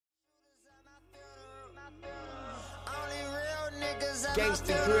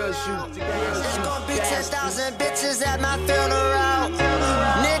Gangsta girls shoot. It's gonna be 10,000 bitches at my funeral.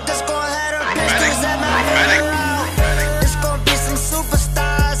 Niggas gon' have them pistols at my funeral. It's gonna be some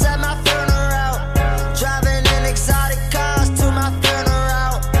superstars at my funeral. Driving in exotic cars to my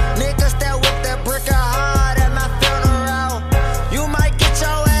funeral. Niggas that whip that brick hard at my funeral. You might get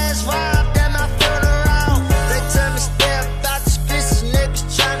your ass robbed at my funeral. They tell me stay about the streets, niggas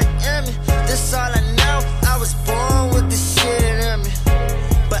tryna end me. This all I know, I was born with this shit in me.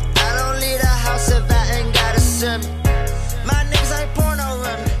 But I don't leave the house if I ain't gotta send me. My niggas ain't porno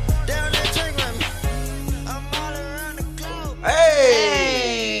running. They don't even drink with me. I'm all around the globe.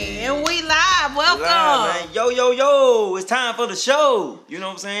 Hey, and we live. Welcome. Live, man. Yo. It's time for the show. You know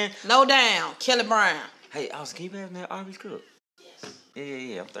what I'm saying? Low down. Kelly Brown. Hey, Austin, can you pass me that Arby's Cook? Yes.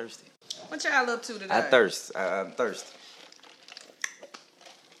 Yeah. I'm thirsty. What y'all up to today? I'm thirsty.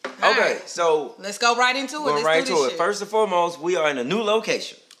 All Okay, right. so Let's go right into it. going Let's right do to this it. shit. First and foremost, we are in a new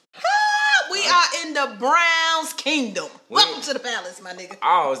location. We are in the Browns Kingdom. Welcome to the palace, my nigga.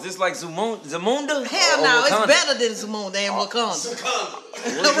 Oh, is this like Zamunda? Hell Or no, it's Wakanda? better than Zamunda and Wakanda.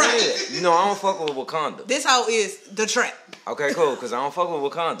 What is it? You know, I don't fuck with Wakanda. This hoe is the trap. Okay, cool, because I don't fuck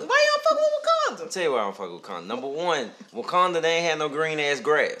with Wakanda. Why you don't fuck with I'll Wakanda? tell you why I don't fuck with Wakanda. Number one, Wakanda, they ain't had no green ass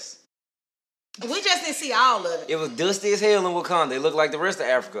grass. We just didn't see all of it. It was dusty as hell in Wakanda. It looked like the rest of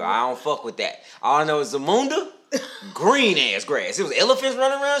Africa. I don't fuck with that. All I know is Zamunda, green ass grass. It was elephants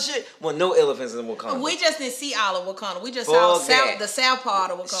running around shit. Well, no elephants in Wakanda. We just didn't see all of Wakanda. We just Fuck saw that. the south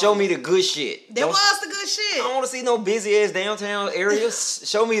part of Wakanda. Show me the good shit. That Don't- was the good I shit. don't want to see no busy ass downtown areas.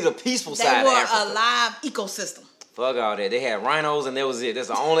 Show me the peaceful They side were of Africa. a live ecosystem. Fuck all that. They had rhinos and that was it. That's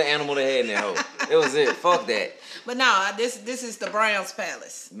the only animal they had in that hole. That was it. Fuck that. But no, this is the Browns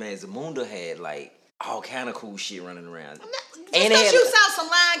Palace. Man, Zamunda had like all kind of cool shit running around. Just And they because had- you saw some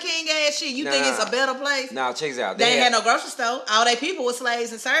Lion King ass shit, you think Nah. it's a better place? Nah, check this out. They ain't had no grocery store. All they people were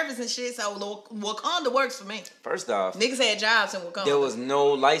slaves and servants and shit. So Wakanda works for me. First off, Niggas had jobs in Wakanda. there was no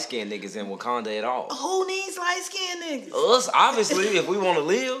light skinned niggas in Wakanda at all. Who needs light skinned niggas? Us, obviously, if we want to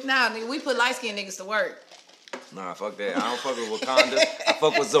live. Nah, nigga, we put light skinned niggas to work. Nah, fuck that. I don't fuck with Wakanda. I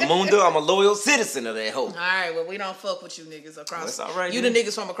fuck with Zamunda. I'm a loyal citizen of that hoe. All right, well we don't fuck with you niggas across. That's all right, You then. the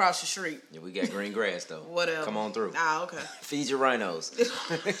niggas from across the street. Yeah, we got green grass though. Whatever. Come on through. Ah, okay. Feed your rhinos.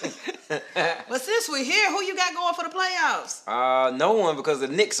 But since we're here, who you got going for the playoffs? No one because the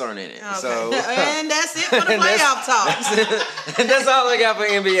Knicks aren't in it. Okay. So And that's it for the And that's- playoff talk. and that's all I got for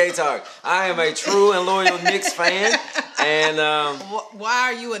NBA talk. I am a true and loyal Knicks fan, and Why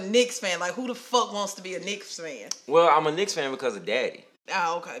are you a Knicks fan? Like, who the fuck wants to be a Knicks fan? well, I'm a Knicks fan because of Daddy.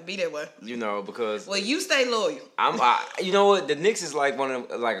 Oh, okay. Be that way. You know, because Well, you stay loyal. you know what? The Knicks is like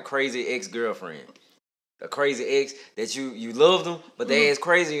like a crazy ex-girlfriend. A crazy ex that you love them, but they ass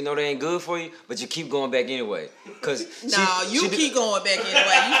crazy. You know they ain't good for you, but you keep going back anyway. Cause No, you keep going back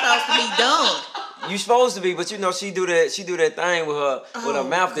anyway. You supposed to be done. You supposed to be, but you know she do that thing with her Oh,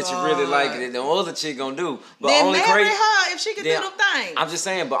 mouth that you really God. like that the other chick gonna do. But Then only marry crazy. her if she can Then- do the thing. I'm just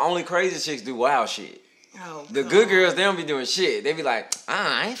saying, but only crazy chicks do wild shit. Oh, The God. good girls, they don't be doing shit. They be like,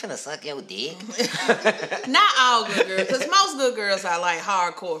 I ain't finna suck your dick. Not all good girls, because most good girls are like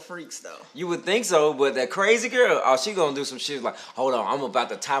hardcore freaks, though. You would think so, but that crazy girl, she gonna do some shit like, hold on, I'm about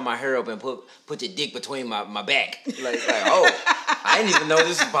to tie my hair up and put your dick between my back. Like, oh, I didn't even know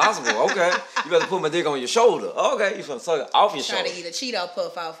this was possible. Okay, you got to put my dick on your shoulder. Okay, you finna suck it off your Try shoulder. to eat a Cheeto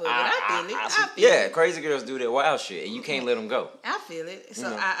puff off of it. I feel it. I feel Yeah, it. crazy girls do that wild shit, and you can't let them go. I feel it. So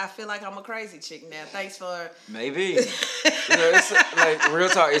You know. I feel like I'm a crazy chick now. Thanks for... Maybe. You know, it's like real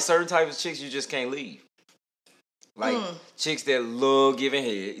talk. It's certain types of chicks you just can't leave. Like chicks that love giving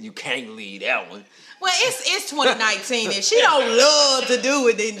head, you can't leave that one. Well, it's 2019. If she don't love to do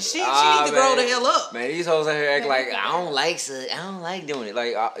it, then she needs to grow the hell up. Man, these hoes out here act like I don't like doing it.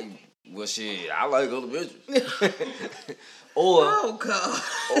 Like, well, shit, I like other bitches. or Oh, God.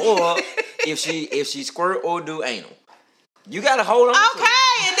 or if she squirt or do anal, you gotta hold on. to it.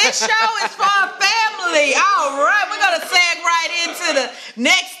 Okay, and this show is for our family. All right, we're gonna sag right into the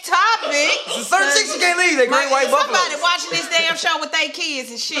next topic. Certain chicks you can't leave. They great white buffaloes. Somebody watching this damn show with their kids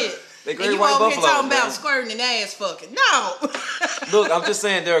and shit. They And great you white over here buffaloes, talking about man. squirting and ass fucking. No. Look, I'm just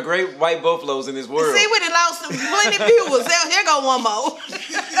saying there are great white buffaloes in this world. See, we done lost some plenty viewers. Here go one more.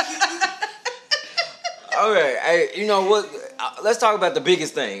 Okay, hey, you know what? Let's talk about the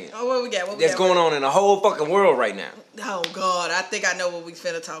biggest thing Oh, what we got? that's going on in the whole fucking world right now. Oh, God. I think I know what we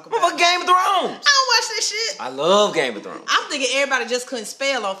finna talk about. What Game of Thrones? I don't watch this shit. I love Game of Thrones. I'm thinking everybody just couldn't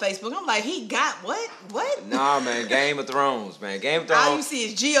spell on Facebook. I'm like, he got what? What? Nah, man, Game of Thrones, man. Game of All you Thrones see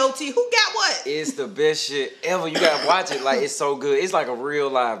is GOT. Who got what? is the best shit ever. You gotta watch it. Like, it's so good. It's like a real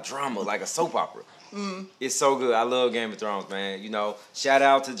live drama, like a soap opera. It's so good. I love Game of Thrones, man. You know, shout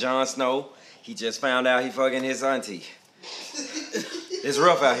out to Jon Snow. He just found out he fucking his auntie. It's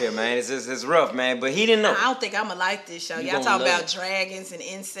rough out here, man. It's rough, man. But he didn't know. I don't think I'm gonna like this show. Y'all talking about dragons and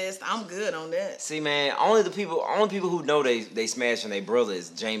incest. I'm good on that. See, man, only people who know they smashing their brother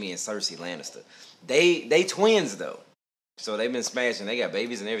is Jaime and Cersei Lannister. They twins though, so they've been smashing. They got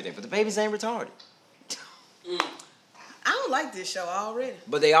babies and everything, but the babies ain't retarded. I don't like this show already.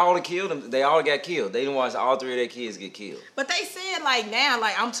 But they all killed them. They all got killed. They didn't watch all 3 of their kids get killed. But they said like now,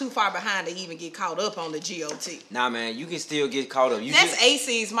 like I'm too far behind to even get caught up on the GOT. Nah, man, you can still get caught up. That's 8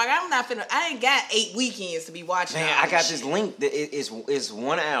 seasons, Mike. I'm not finna. I ain't got 8 weekends to be watching. Man, I got this link. That it's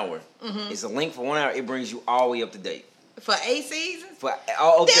 1 hour. It's a link for 1 hour. It brings you all the way up to date. For 8 seasons? Up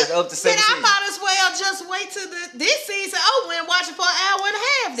to 7 seasons. Then I might as well just wait till this season over and watch it for an hour and a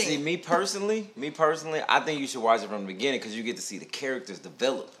half then. See, me personally, I think you should watch it from the beginning because you get to see the characters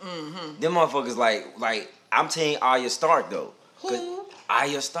develop. Them motherfuckers like I'm telling Arya Stark though. Who?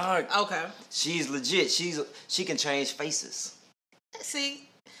 Arya Stark. Okay. She's legit. She can change faces. See,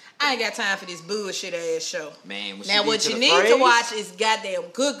 I ain't got time for this bullshit ass show. Man, now what you need to watch is goddamn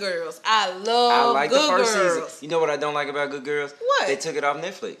Good Girls. I love Good Girls. Season. You know what I don't like about Good Girls? What? They took it off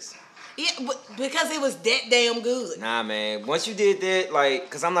Netflix. Yeah, but because it was that damn good. Nah, man. Once you did that, like,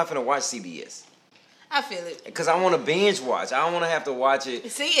 cause I'm not finna watch CBS. I feel it. Cause I want to binge watch. I don't want to have to watch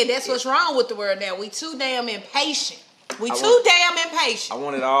it. See, and that's what's wrong with the world now. We too damn impatient. Damn impatient. I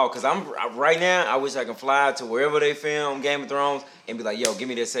want it all because I'm right now. I wish I could fly to wherever they film Game of Thrones and be like, "Yo, give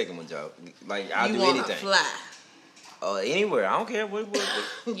me that second one, Joe. Like I'll do anything." Fly? Anywhere. I don't care. What?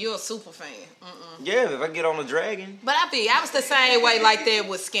 You're a super fan. Yeah, if I get on a dragon. But I was the same way like that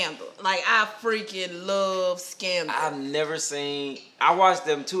with Scandal. Like I freaking love Scandal. I've never seen. I watched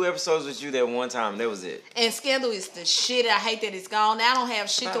them 2 episodes with you that one time. That was it. And Scandal is the shit. I hate that it's gone. Now I don't have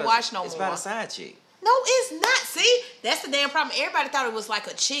shit to watch no more. It's about a side chick. No, it's not. See, that's the damn problem. Everybody thought it was like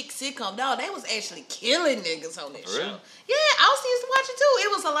a chick sitcom. No, they was actually killing niggas on this show. Yeah, Austin used to watch it too. It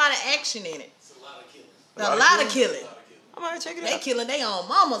was a lot of action in it. It's a lot of killing. A lot of killing. I might check it out. They killing their own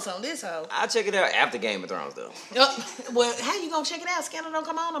mamas on this hoe. I'll check it out after Game of Thrones though. Well, how you gonna check it out? Scandal don't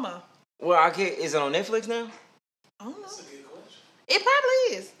come on no more. Well, I can't. Is it on Netflix now? I don't know. That's a good question. It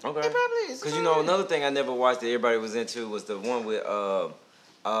probably is. Okay. It probably is. Because you know another thing I never watched that everybody was into was the one with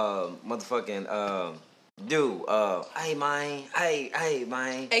motherfucking dude. Hey man.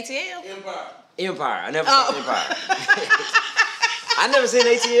 ATL? Empire. I never seen Empire. I never seen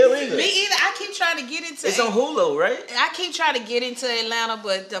ATL either. Me either. I keep trying to get into It's on Hulu, right? I keep trying to get into Atlanta,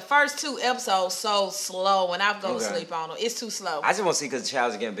 but the first 2 episodes so slow, and I go to sleep on them. It's too slow. I just want to see because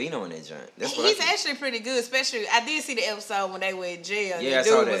Childish Gambino in that joint. That's what He's actually pretty good, especially I did see the episode when they were in jail. Yeah, the I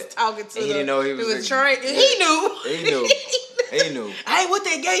saw dude that. was talking to And he didn't know he was He knew. He knew. He knew. I ain't with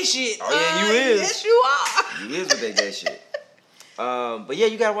that gay shit. Oh yeah, you is. Yes, you are. You is with that gay shit. But yeah,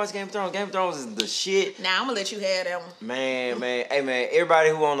 you gotta watch Game of Thrones. Game of Thrones is the shit. Now I'm gonna let you have that one. Man. Hey man, everybody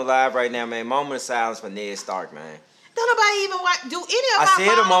who on the live right now, man, moment of silence for Ned Stark, man. Don't nobody even watch. Do any of I our said a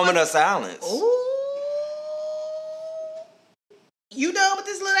followers- moment of silence. Ooh. You done with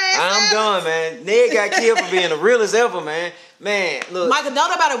this little ass? I'm done, man. Ned got killed for being the realest ever, man. Man, look. Michael,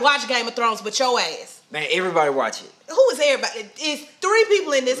 don't nobody watch Game of Thrones but your ass. Man, everybody watch it. Who is everybody? It's 3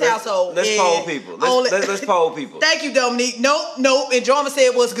 people in this household. Let's poll people. Let's poll people. Thank you, Dominique. Nope. And Jordan said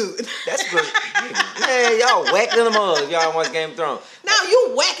what's good. That's good. Man, y'all whack them up if y'all watch Game of Thrones. No,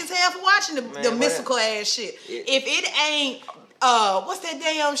 you whack as hell for watching the Man, mystical ass shit. If it ain't what's that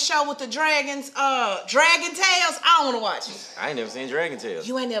damn show with the dragons? Dragon Tales. I don't want to watch it. I ain't never seen Dragon Tales.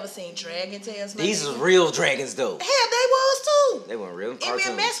 You ain't never seen Dragon Tales. These is real dragons though. Hell, they was too. They weren't real.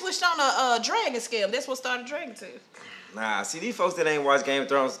 MMS switched on a dragon scale. That's what started Dragon Tales. Nah, see these folks that ain't watch Game of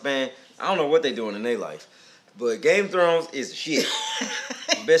Thrones, man. I don't know what they doing in their life, but Game of Thrones is shit.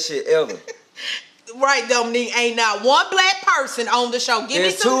 Best shit ever. Right, Dominique. Ain't not one black person on the show.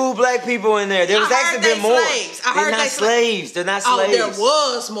 There's 2 black people in there. There was actually been more. Slaves. They're not slaves. They're not slaves. Oh, there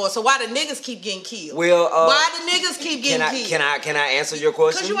was more. So why the niggas keep getting killed? Well, why the niggas keep getting killed? Can I answer your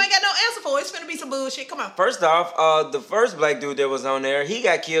question? Because you ain't got no answer for it. It's finna be some bullshit. Come on. First off, the first black dude that was on there, he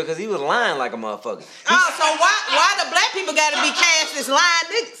got killed because he was lying like a motherfucker. So why the black people got to be cast as lying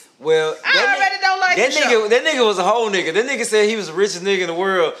niggas? Well, I already don't like that nigga was a whole nigga. That nigga said he was the richest nigga in the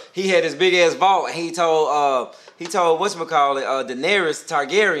world. He had this big ass vault. And he told whatchamacallit, Daenerys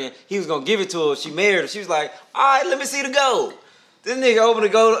Targaryen, he was gonna give it to her. She married her. She was like, all right, let me see the gold. This nigga opened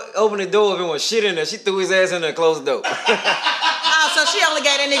the door, if it was shit in there. She threw his ass in there and closed the door. So she only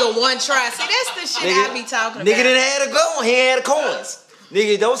gave that nigga one try. See, that's the shit I be talking about. Nigga didn't have the gold. He had the coins.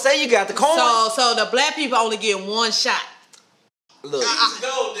 Nigga, don't say you got the coins. So the black people only get one shot. Look.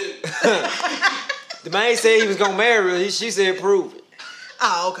 Go, dude. man said he was gonna marry her. She said prove it.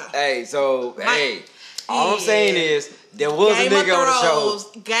 Oh, okay. Hey, so all I'm saying is there was a nigga on the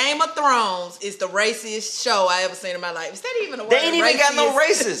show. Game of Thrones is the raciest show I ever seen in my life. Is that even a word? They ain't even got no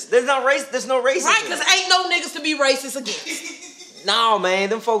racists. There's no racism. Right, because ain't no niggas to be racist against. No, man,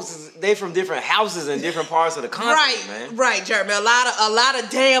 them folks they from different houses in different parts of the country, man. Right, Jeremy. A lot of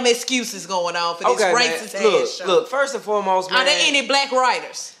damn excuses going on for this racist ass show. Look, first and foremost, man. Are there any black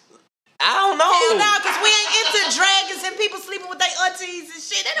writers? I don't know. Hell no, because we ain't into dragons and people sleeping with their aunties and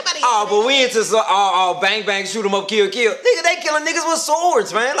shit. Ain't nobody but we into bang bang, shoot 'em up, kill. Nigga, they killing niggas with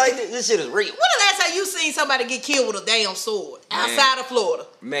swords, man. Like, this shit is real. When the last time you seen somebody get killed with a damn sword outside of Florida?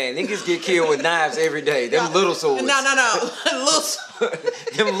 Man, niggas get killed with knives every day. Them little swords. No. Little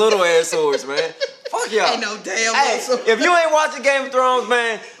Them little ass swords, man. Fuck y'all. Ain't no damn little swords. If you ain't watching Game of Thrones,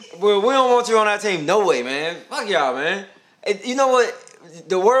 man, well, we don't want you on our team. No way, man. Fuck y'all, man. And you know what?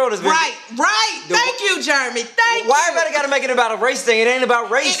 The world has been... Right. Thank you, Jeremy. Thank you. Why everybody got to make it about a race thing? It ain't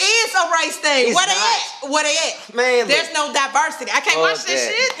about race. It is a race thing. Where they at? Man, there's no diversity. I can't watch this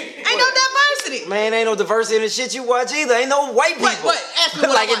shit. Ain't no diversity. Man, ain't no diversity in the shit you watch either. Ain't no white people. What? Ask me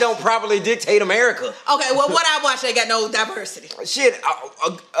what like it don't properly dictate America. Okay, well, what I watch, they got no diversity. Shit,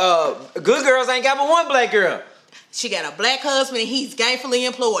 Good Girls ain't got but one black girl. She got a black husband and he's gainfully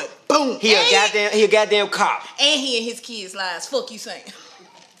employed. Boom. He a goddamn cop. And he and his kids' lives. Fuck you saying.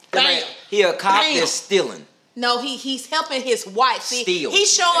 Bam. He a cop that's stealing. No, he's helping his wife. See, steal.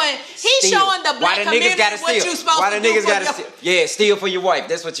 He's showing the black community what you supposed to do. Why the niggas gotta steal? Yeah, steal for your wife.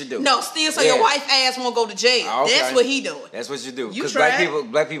 That's what you do. No, steal so your wife ass won't go to jail. Okay. That's what he doing. That's what you do. Because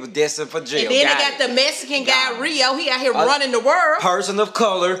black people destined for jail. And then they got the Mexican guy Rio. He out here running the world. Person of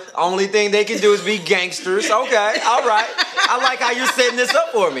color. Only thing they can do is be gangsters. Okay, all right. I like how you're setting this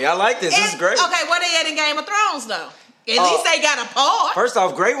up for me. I like this. This is great. Okay, what they at in Game of Thrones though? At least they got a part. First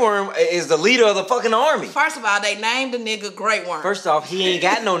off, Grey Worm is the leader of the fucking army. First of all, they named the nigga Grey Worm. First off, he ain't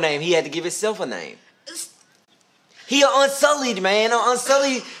got no name. He had to give himself a name. He unsullied, man.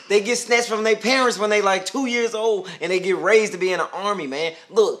 Unsullied, they get snatched from their parents when they like 2 years old and they get raised to be in the army, man.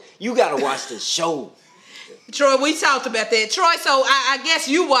 Look, you gotta watch the show. Troy, we talked about that. Troy, so I guess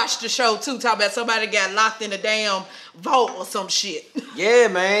you watched the show too, talking about somebody got locked in a damn vault or some shit. Yeah,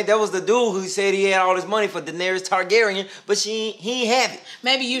 man. That was the dude who said he had all this money for Daenerys Targaryen, but he ain't have it.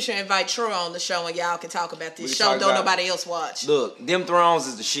 Maybe you should invite Troy on the show and y'all can talk about this show. Don't nobody else watch. Look, them Thrones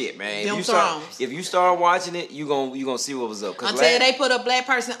is the shit, man. If you start watching it, you gonna see what was up. Until they put a black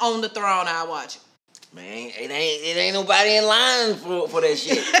person on the throne, I'll watch it. Man, it ain't nobody in line for that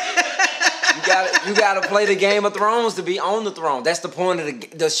shit. You gotta play the Game of Thrones to be on the throne. That's the point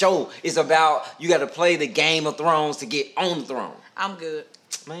of the show. It's about you gotta play the Game of Thrones to get on the throne. I'm good.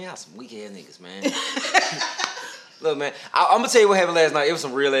 Man, y'all some weak ass niggas, man. Look, man, I'm gonna tell you what happened last night. It was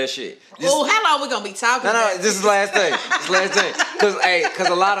some real ass shit. Oh, how long we gonna be talking? No, this is the last thing. Cause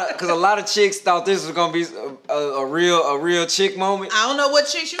a lot of chicks thought this was gonna be a real chick moment. I don't know what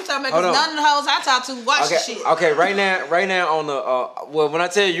chicks you talking about. Cause none of the hoes I talk to watch the shit. Okay, right now on the when I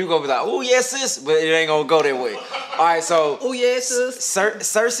tell you gonna be like, oh yes sis, but it ain't gonna go that way. All right, so oh yes sis.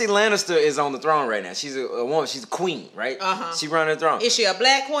 Cersei Lannister is on the throne right now. She's a woman. She's a queen, right? She running the throne. Is she a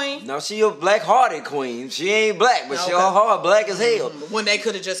black queen? No, she a black-hearted queen. She ain't black. But she all hard black as hell. When they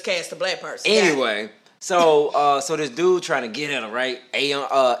could have just cast a black person. Anyway, so this dude trying to get at her, right?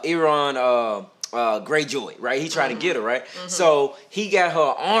 Euron Greyjoy, right? He trying to get her, right? So he got her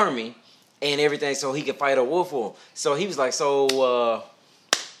army and everything so he could fight a war for him. So he was like,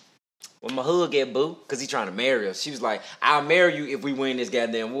 when my hood get boo, because he trying to marry her. She was like, I'll marry you if we win this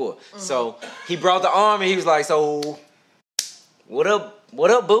goddamn war. So he brought the army. He was like, so what up,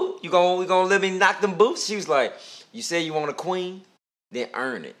 boo? We gonna let me knock them boots? She was like, you say you want a queen, then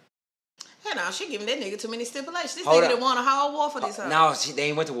earn it. Hell no, she giving that nigga too many stipulations. This nigga done won a whole war for this hoe. No, they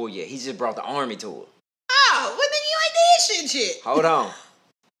ain't went to war yet. He just brought the army to her. Oh, well then you ain't did shit. Hold on.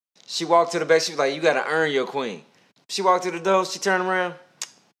 She walked to the back. She was like, you gotta earn your queen. She walked to the door. She turned around.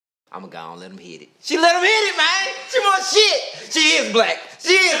 I'm gonna go and let him hit it. She let him hit it, man. She want shit. She is black.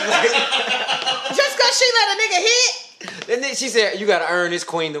 Just cause she let a nigga hit? Then she said, you gotta earn this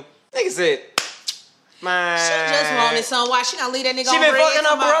queendom. Nigga said, man. She just wanted some. Why she gonna leave that nigga on red? She been fucking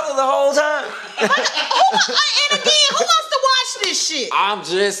her brother the whole time. And again, who wants to watch this shit? I'm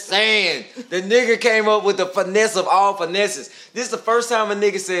just saying. The nigga came up with the finesse of all finesses. This is the first time a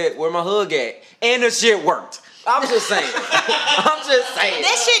nigga said, where my hug at? And the shit worked. I'm just saying.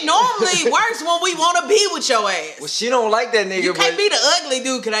 That shit normally works when we want to be with your ass. Well, she don't like that nigga. You can't be the ugly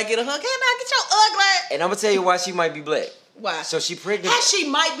dude. Can I get a hug? Can I get your ugly? And I'm going to tell you why she might be black. Why? So she pregnant. How she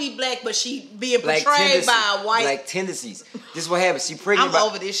might be black, but she being Black portrayed tendencies. by a white. Black tendencies. This is what happens. She pregnant. I'm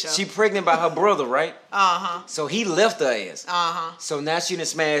over this show. She pregnant by her brother, right? So he left her ass. So now she done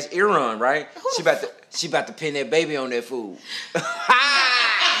smashed Iran, right? She about to pin that baby on that food.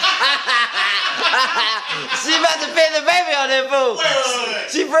 She about to pin the baby on that food. Wait.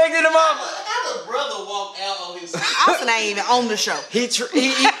 She pregnant him up. How the brother walked out on his... Austin ain't even on the show. He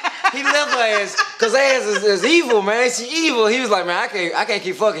left her ass because her ass is evil, man. She evil. He was like, man, I can't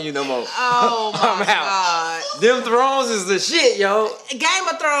keep fucking you no more. Oh my I'm out. God. Them Thrones is the shit, yo. Game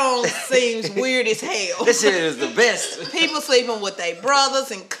of Thrones seems weird as hell. This shit is the best. People sleeping with their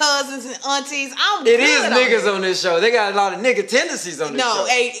brothers and cousins and aunties. It is niggas on this show. They got a lot of nigga tendencies on this show. No,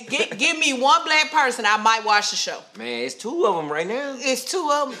 hey, give me one black person, I might watch the show. Man, it's 2 of them right now. It's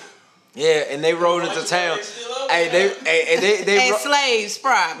 2 of them. Yeah, and they rode into town. And slaves,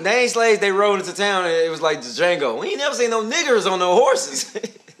 probably. They ain't slaves. They rode into town, and it was like Django. We ain't never seen no niggers on no horses.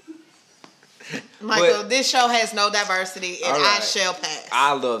 Michael, this show has no diversity, and I shall pass.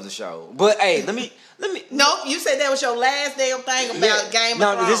 I love the show, but hey, let me. Nope, you said that was your last damn thing about Game of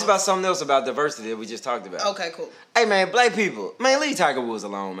Thrones. No, this is about something else about diversity that we just talked about. Okay, cool. Hey man, black people, man, leave Tiger Woods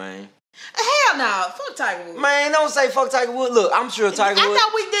alone, man. Hell no, fuck Tiger Woods. Man, don't say fuck Tiger Woods. Look, I'm sure Tiger Woods. I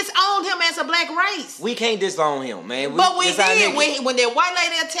thought we disowned him as a black race. We can't disown him, man. But we did when that white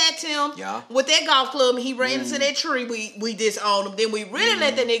lady attacked him with that golf club and he ran into that tree. We disowned him. Then we really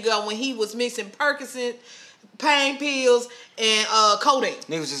let that nigga go when he was mixing Percocet, pain pills, and codeine.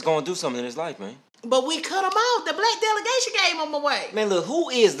 Niggas just gonna do something in his life, man. But we cut him off. The black delegation gave him away. Man, look, who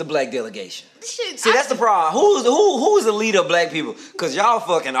is the black delegation? Shit, See, that's the problem. Who's the leader of black people? Because y'all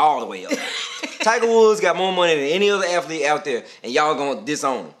fucking all the way up. Tiger Woods got more money than any other athlete out there, and y'all gonna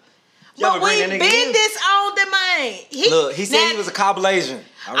disown him. But we been disowned the man. Look, he said he was a Caucasian.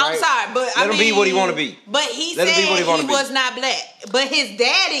 Right? I'm sorry, but let him be what he want to be. But he said he was not black. But his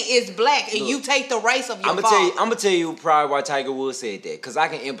daddy is black, and look, you take the race of your father. I'm gonna tell you probably why Tiger Woods said that, because I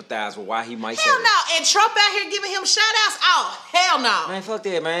can empathize with why he might say that. Hell no, and Trump out here giving him shout outs. Oh, hell no. Man, fuck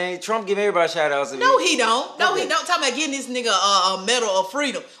that, man. Trump give everybody shout outs. No, he don't. No, he don't. Talking about getting this nigga a medal of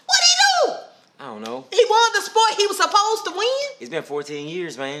freedom. What he do? I don't know. He won the sport he was supposed to win. It's been 14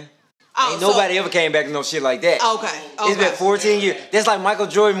 years, man. Oh, ain't nobody ever came back to no shit like that. Okay. It's been 14 years. That's like Michael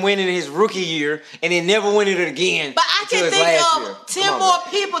Jordan winning his rookie year and then never winning it again. But I can think of 10 more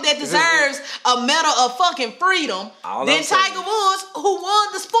people that deserves a medal of fucking freedom than Tiger Woods, who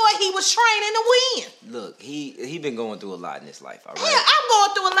won the sport he was training to win. Look, he been going through a lot in his life, all right? Yeah, I'm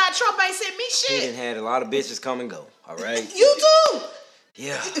going through a lot. Trump ain't sent me shit. He done had a lot of bitches come and go, all right? You too.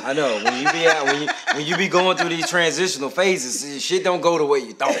 Yeah, I know. When you be out, when you be going through these transitional phases, shit don't go the way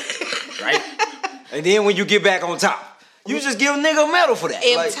you thought, right? And then when you get back on top, you just give a nigga a medal for that.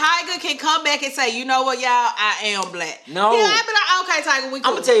 If Tiger can come back and say, you know what, y'all, I am black. No. Yeah, I'd be like, okay, Tiger, we cool.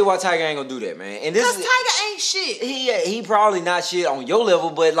 I'm gonna tell you why Tiger ain't gonna do that, man. And because Tiger ain't shit. He probably not shit on your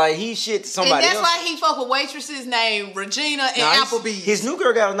level, but like he shit to somebody else. And that's why he fuck with waitresses named Regina and Applebee's. His new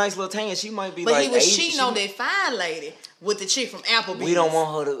girl got a nice little tan. She might be but like. But he was cheating on that fine lady with the chick from Applebee's. We don't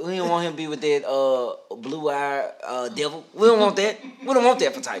want her to. We don't want him to be with that blue-eyed devil. We don't want that. We don't want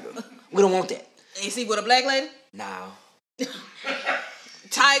that for Tiger. We don't want that. Is he with a black lady? Nah.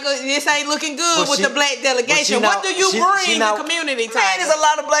 Tiger, this ain't looking good with the black delegation. What do you bring the community, Tiger? Man, there's a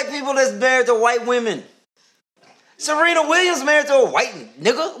lot of black people that's married to white women. Serena Williams married to a white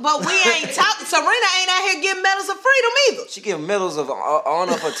nigga. But we ain't talking. Serena ain't out here getting medals of freedom either. She getting medals of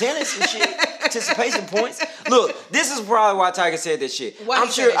honor for tennis and shit, participation points. Look, this is probably why Tiger said that shit. I'm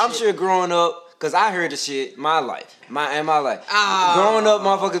sure growing up. Cause I heard the shit my life. Growing up,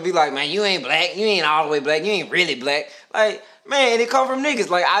 motherfuckers be like, man, you ain't black, you ain't all the way black, you ain't really black. Like, man, it come from niggas.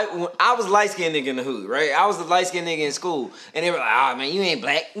 Like I was a light skinned nigga in the hood, right? I was the light skinned nigga in school, and they were like, man, you ain't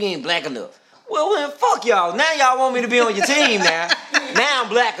black enough. Well, then fuck y'all. Now y'all want me to be on your team now. Now I'm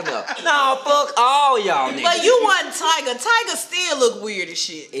black enough. No, fuck all y'all niggas. But you wasn't Tiger. Tiger still look weird as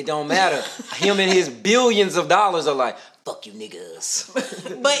shit. It don't matter. Him and his billions of dollars are like, fuck you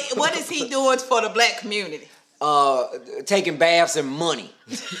niggas. But what is he doing for the black community? Taking baths and money.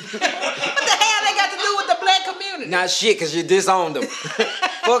 What the hell they got to do with the black community? Not shit, cause you disowned them.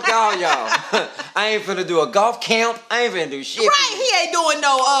 Fuck all y'all. I ain't finna do a golf camp. I ain't finna do shit. Right, he ain't doing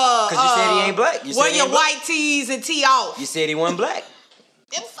no cause you said he ain't black. You wear your white tees and tee off. You said he wasn't black.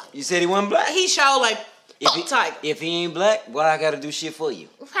 You said he wasn't black. He showed like Tiger. If he ain't black, what I gotta do shit for you?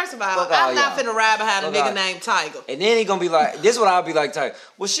 First of all, I'm not finna ride behind a nigga named Tiger. And then he gonna be like, this is what I'll be like, Tiger.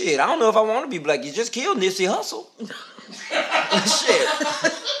 Well, shit, I don't know if I want to be black. You just killed Nipsey Hussle.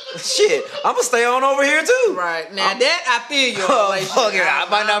 Shit. I'ma stay on over here too. Right. Now that I feel you. Fuck it. I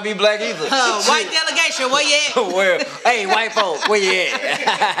might not be black either. White delegation, where you at? Where? Hey, white folk, where you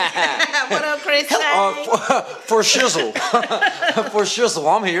at? What up, Chris? For shizzle. For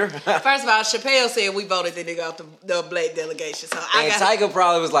shizzle, I'm here. First of all, Chappelle said we voted the nigga off the black delegation. So Tiger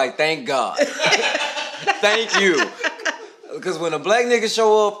probably was like, thank God. Thank you. Because when a black nigga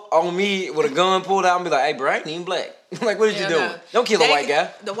show up on me with a gun pulled out, I'm be like, hey, bro, I ain't even black. Like, what did you do? No. Don't kill a white guy.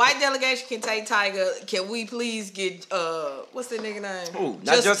 The white delegation can take Tiger. Can we please get, what's that nigga name? Ooh,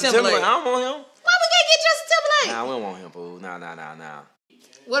 not Justin Timberlake. I don't want him. Why we can't get Justin Timberlake? Nah, we don't want him, fool. Nah.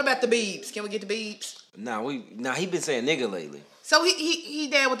 What about the Biebs? Can we get the Biebs? Nah, he been saying nigga lately. So he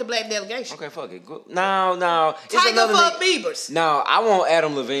down with the black delegation. Okay, fuck it. No. Tiger for Biebers. No, I want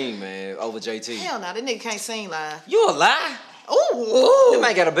Adam Levine, man, over JT. Hell no, that nigga can't sing live. You a lie? Ooh. That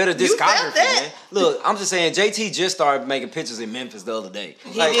man got a better discography, that? man. Look, I'm just saying, JT just started making pictures in Memphis the other day.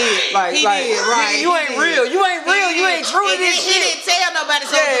 He did, right. You ain't real. You ain't true to this shit. He didn't tell nobody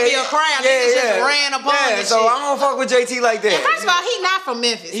so it could be a crowd. He just ran upon this so shit. I don't fuck with JT like that. And first of all, he not from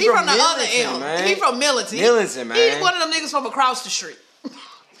Memphis. He from the other end. Man. He from Millington. Man. He's one of them niggas from across the street.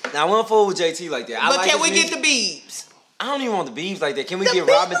 Now, I won't fool with JT like that. But can we get the Biebs? I don't even want the Biebs like that. Can we get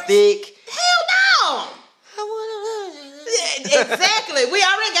Robin Thicke? Hell no. Exactly. We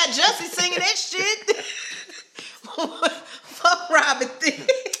already got Jussie singing that shit. Fuck Robin Thicke.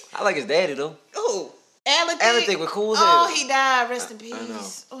 I like his daddy though. Oh, Alan Thicke was cool as hell. Oh, he died. Rest in peace. I know.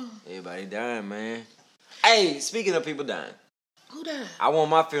 Oh. Everybody dying, man. Hey, speaking of people dying. Who died? I want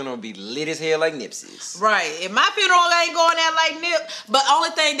my funeral to be lit as hell like Nipsey's. Right. If my funeral ain't going out like Nip, but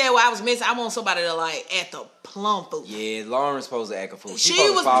only thing that I was missing, I want somebody to like act a plum fool. Yeah, Lauren's supposed to act a fool. She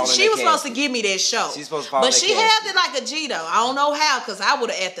was supposed to give me that show. She's supposed to follow But she had it like a G though. I don't know how, because I would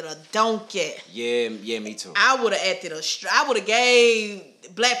have acted a donkey. Yeah, me too. I would have acted I would have gave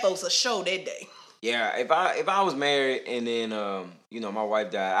black folks a show that day. Yeah, if I was married and then my wife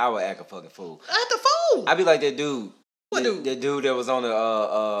died, I would act a fucking fool. Act a fool. I'd be like that dude. What dude? The dude that was on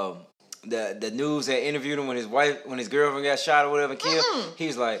the news that interviewed him when his girlfriend got shot or whatever and killed. He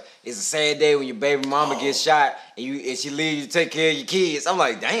was like, it's a sad day when your baby mama gets shot and she leaves you to take care of your kids. I'm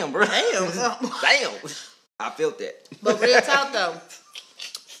like, damn, bro. Damn. I felt that. But real talk though,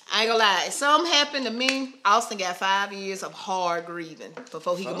 I ain't gonna lie. If something happened to me, Austin got 5 years of hard grieving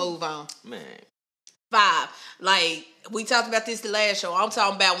before he could move on. Man. 5. Like, we talked about this the last show. I'm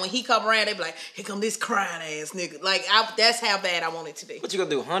talking about when he come around, they be like, here come this crying ass nigga. Like, that's how bad I want it to be. What you gonna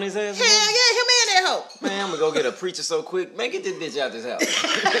do, hunt his ass? Hell yeah, him and that hoe. Man, I'm gonna go get a preacher so quick. Man, get this bitch out this house.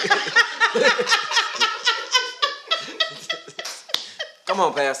 Come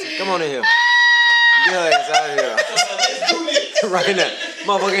on, Pastor. Come on in here. Get her ass out of here. Right now.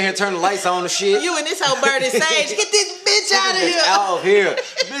 Motherfucker in here turn the lights on and shit. You and this whole burning sage. Get this bitch out of here. Out of here.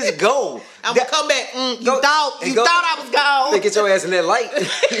 Bitch, go. I'm gonna come back. You thought I was gone. Get your ass in that light.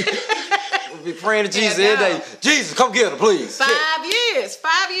 We'll be praying to Jesus every day. Jesus, come get her, please. 5 years.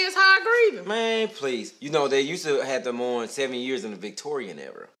 5 years hard grieving. Man, please. You know, they used to have them on 7 years in the Victorian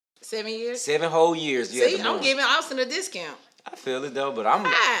era. 7 years? 7 whole years. See, I'm giving Austin a discount. I feel it though, but I'm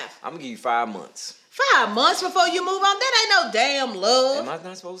gonna give you 5 months. 5 months before you move on? That ain't no damn love. Am I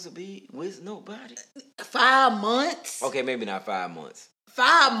not supposed to be with nobody? 5 months? Okay, maybe not 5 months.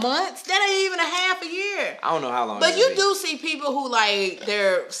 5 months? That ain't even a half a year. I don't know how long. But you do see people who like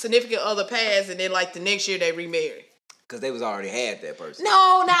their significant other passed and then like the next year they remarry. Because they was already had that person.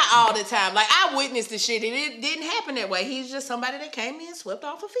 No, not all the time. Like, I witnessed the shit and it didn't happen that way. He's just somebody that came in and swept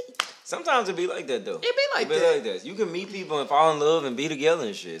off her feet. Sometimes it be like that, though. It be like that. You can meet people and fall in love and be together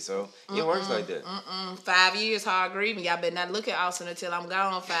and shit. So, it works like that. 5 years hard grieving. Y'all better not look at Austin until I'm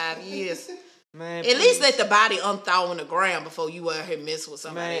gone 5 years. Man, at least let the body unthaw in the ground before you out here mess with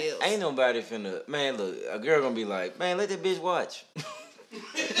somebody else. Ain't nobody finna... Man, look, a girl gonna be like, man, let that bitch watch.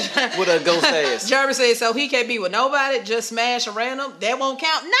 With a ghost ass. Jeremy said, so he can't be with nobody, just smash a random? That won't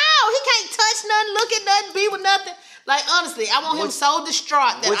count? No, he can't touch nothing, look at nothing, be with nothing. Like, honestly, I want him so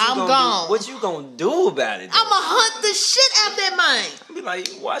distraught that I'm gone. What you gonna do about it? I'm gonna hunt the shit out that man. I'll be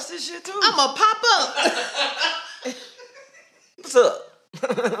like, you watch this shit too? I'm gonna pop up. What's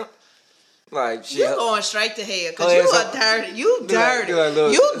up? Like, shit. You going straight to hell because you are dirty. You dirty.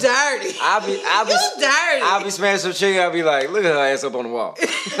 Like, you dirty. I'll be dirty. I'll be smashing some chicken. I'll be like, look at her ass up on the wall. Look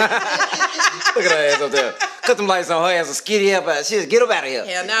at her ass up there. Cut them lights on. Her ass a skitty up. Shit, get up out of here.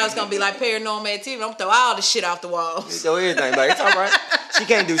 Hell, now it's gonna be like Paranormal Activity. I'm gonna throw all the shit off the walls. Throw everything. Like, it's all right. She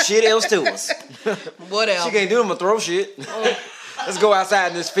can't do shit else to us. Whatever. She can't do them to throw shit. Let's go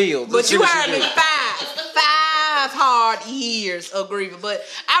outside in this field. But you heard me. 5 hard years of grieving. But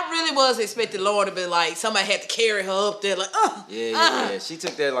I really was expecting Lauren to be like, somebody had to carry her up there, like, Yeah. She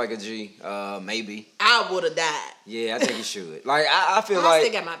took that like a G, maybe. I would have died. Yeah, I think you should. Like, I feel I like...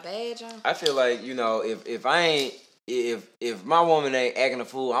 still got my badge on. I feel like, you know, if my woman ain't acting a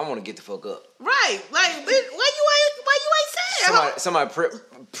fool, I want to get the fuck up. Right. Like, why you ain't saying? Somebody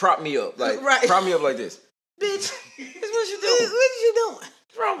prop me up. Like, prop me up like this. Bitch. That's what you doing. What you doing?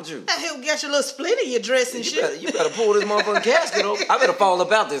 What's wrong with you? I got your little split in your dress and shit. You better pull this motherfucking casket over. I better fall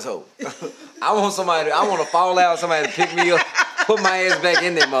up out this hole. I want to fall out, somebody to pick me up, put my ass back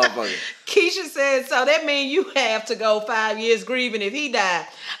in that motherfucker. Keisha said, so that means you have to go 5 years grieving if he died.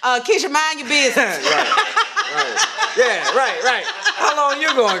 Keisha, mind your business. Right. Yeah, right. How long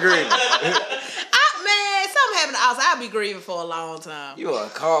you going grieving? Man, something happened to us. I'll be grieving for a long time. You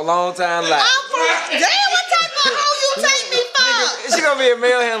a long time life. Damn, what type of hoe you take me for? She gonna be a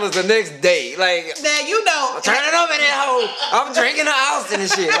mail handler the next day. Like, now you know. Turn it up in that hoe. I'm drinking the Austin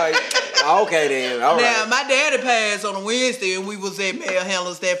and shit. Like, okay then. All right. Now, my daddy passed on a Wednesday and we was at mail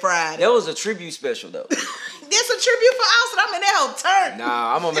handlers that Friday. That was a tribute special though. It's a tribute for Austin. I'm in that whole turn.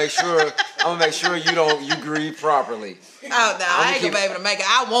 Nah, I'm gonna make sure you grieve properly. Oh no, I ain't gonna be able to make it.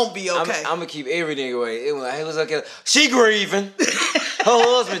 I won't be okay. I'm gonna keep everything away. It was okay. She grieving. Her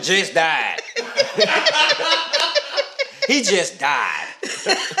husband just died. He just died.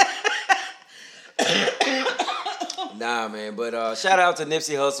 Nah, man. But shout out to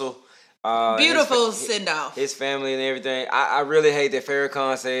Nipsey Hussle. Beautiful send off. His family and everything. I really hate that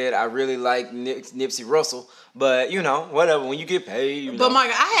Farrakhan said I really like Nipsey Russell. But, you know, whatever. When you get paid, you know. But,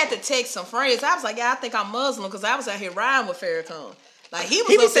 Michael, I had to text some friends. I was like, yeah, I think I'm Muslim because I was out here riding with Farrakhan. Like, he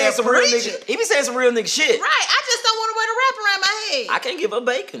was up there preaching. He be saying some real nigga shit. Right. I just don't want to wear the wrap around my head. I can't give up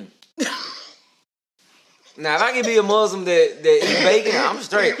bacon. Now, if I can be a Muslim that eat bacon, I'm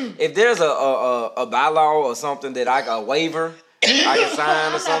straight. If there's a bylaw or something that I can waiver, I can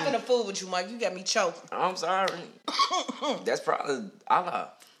sign or something. I'm not gonna fool with you, Mike. You got me choking. I'm sorry. That's probably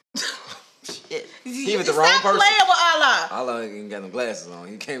Allah. Shit. He was the Stop wrong person. playing with Allah. Allah ain't got no glasses on.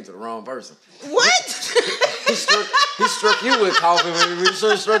 He came to the wrong person. What? He struck you with coffee when he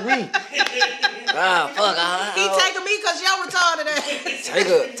should have struck me. Ah, fuck. He taking me because y'all retarded ass.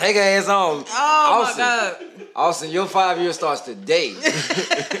 Take her ass on. Oh, Austin, my God. Austin, your 5 years starts today. But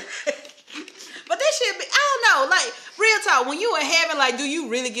that shit be, I don't know, like, real talk, when you in heaven, like, do you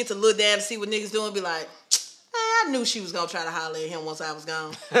really get to look down and see what niggas doing and be like, I knew she was gonna try to holler at him once I was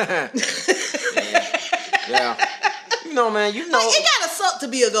gone. Yeah. You know, man, you know. Like, it gotta suck to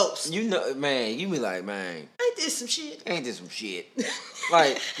be a ghost. You know, man, you be like, man. Ain't this some shit?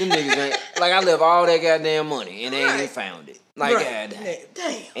 Like, them niggas ain't, like, I left all that goddamn money and they ain't even found it. Like, goddamn.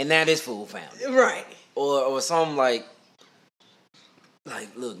 Damn. And now this fool found it. Right. Or something like,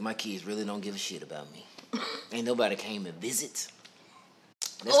 look, my kids really don't give a shit about me. Ain't nobody came and visit.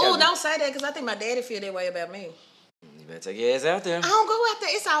 Oh, don't say that because I think my daddy feel that way about me. You better take your ass out there. I don't go out there.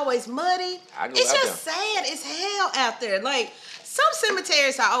 It's always muddy. It's just sad as hell out there. Like, some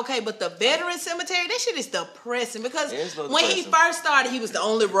cemeteries are okay, but the veteran cemetery, that shit is depressing because when he first started, he was the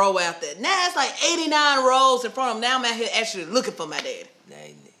only row out there. Now it's like 89 rows in front of him. Now I'm out here actually looking for my daddy.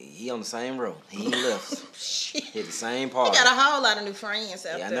 He on the same row. He ain't left. Shit. He at the same party. He got a whole lot of new friends out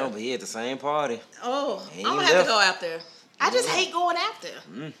there. Yeah, I know, but he at the same party. Oh, I'm going to have to go out there. I just hate going out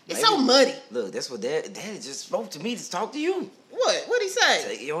there. It's so muddy. Look, that's what Daddy just spoke to me to talk to you. What? What'd he say?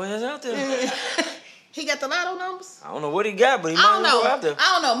 Take your ass out there. He got the lotto numbers? I don't know what he got, but he might go out there.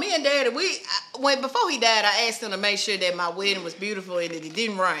 I don't know. Me and Daddy, before he died, I asked him to make sure that my wedding was beautiful and that it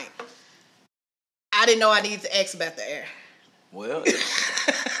didn't rain. I didn't know I needed to ask about the air. Well, he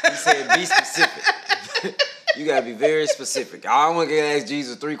said be specific. You gotta be very specific. I want to ask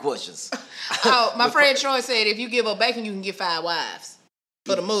Jesus 3 questions. Oh, my friend Troy said if you give up bacon, you can get 5 wives.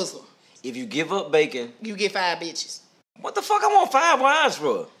 For the Muslim. If you give up bacon, you get 5 bitches. What the fuck I want 5 wives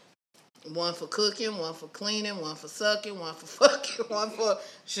for? 1 for cooking, 1 for cleaning, 1 for sucking, 1 for fucking, 1 for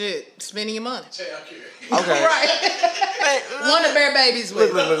spending your money. Okay. Right. 1 to bear babies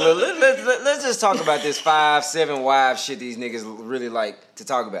with. Look. Let's just talk about this 5, 7 wives shit these niggas really like to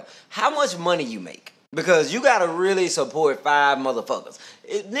talk about. How much money you make? Because you gotta really support 5 motherfuckers.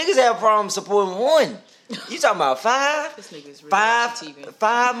 Niggas have problems supporting 1. You talking about 5? This nigga's really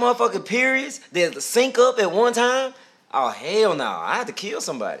 5 motherfucking periods that sync up at one time? Oh, hell no. I had to kill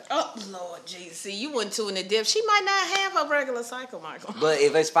somebody. Oh, Lord Jesus. See, you went too in the depth. She might not have a regular cycle, Michael. But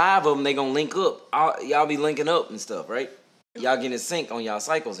if it's 5 of them, they gonna link up. Y'all be linking up and stuff, right? Y'all getting sync on y'all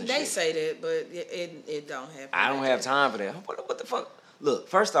cycles and shit. They say that, but it don't happen. I don't have time for that. What the fuck? Look,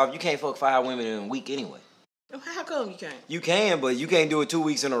 first off, you can't fuck 5 women in a week anyway. How come you can't? You can, but you can't do it 2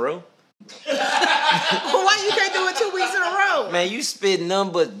 weeks in a row. Why you can't do it 2 weeks in a row? Man, you spit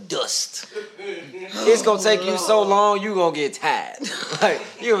nothing but dust. It's gonna take you so long, you gonna get tired. Like,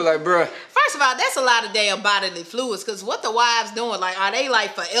 you were like, bruh. First of all, that's a lot of damn bodily fluids, because what the wives doing? Like, are they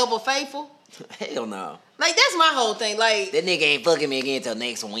like forever faithful? Hell no. Like, that's my whole thing. Like, that nigga ain't fucking me again till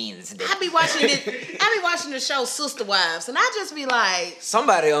next Wednesday. I be watching the show Sister Wives, and I just be like,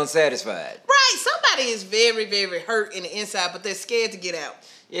 somebody unsatisfied. Right, somebody is very, very hurt in the inside, but they're scared to get out.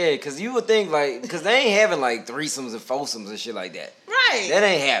 Yeah, because you would think, like, because they ain't having, like, threesomes and foursomes and shit like that. Right. That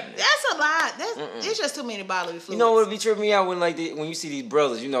ain't happening. That's a lot. It's just too many bodily fluids. You know what would be tripping me out when, like, when you see these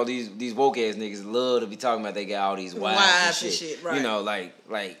brothers, you know, these woke-ass niggas love to be talking about they got all these wives and shit. Right. You know, like,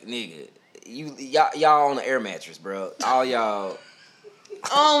 nigga, y'all on the air mattress, bro. All y'all...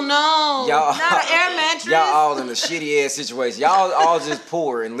 Oh no! Y'all, not an air mattress. Y'all all in a shitty ass situation. Y'all all just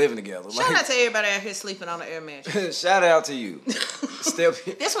poor and living together. Shout out to everybody out here sleeping on an air mattress. Shout out to you.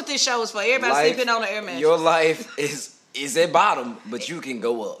 That's what this show is for. Everybody sleeping on an air mattress. Your life is at bottom, but you can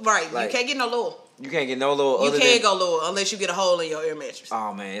go up. Right. Like, you can't get no lower. You can't get no lower. You can't go lower unless you get a hole in your air mattress.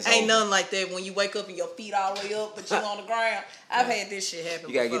 Oh man, it's ain't nothing like that when you wake up and your feet all the way up, but you on the ground. I've had this shit happen.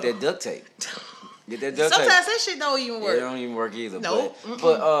 You gotta get that duct tape. Sometimes that shit don't even work. Yeah, it don't even work either. Nope.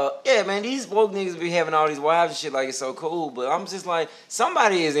 But yeah, man, these woke niggas be having all these wives and shit like it's so cool. But I'm just like,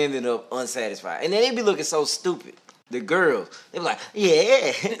 somebody is ending up unsatisfied. And then they be looking so stupid. The girls, they be like,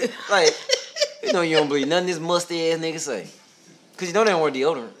 yeah. Like, you know you don't believe nothing this musty ass nigga say. Because you know they don't wear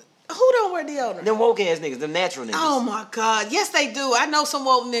deodorant. Who don't wear deodorant? Them woke ass niggas, them natural niggas. Oh my God. Yes, they do. I know some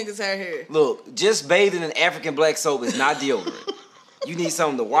woke niggas out here. Look, just bathing in African black soap is not deodorant. You need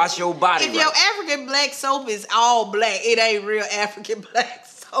something to wash your body. If your African black soap is all black, it ain't real African black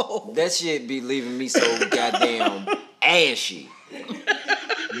soap. That shit be leaving me so goddamn ashy.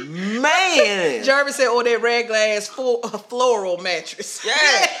 Man. Jeremy said, "Oh, that red glass floral mattress."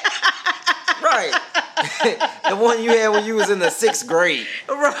 Yeah. Right. The one you had when you was in the 6th grade.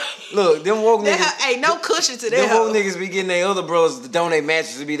 Right. Look, them woke niggas. Ain't no cushion to that. Them woke niggas be getting their other brothers to donate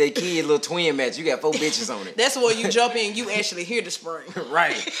mattresses to be their kid little twin mattress. You got 4 bitches on it. That's where you jump in, you actually hear the spring.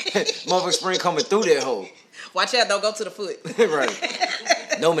 Right. Motherfucking spring coming through that hole. Watch out, don't go to the foot.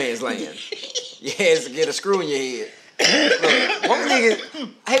 Right. No man's land. You has to get a screw in your head. Look, woke niggas.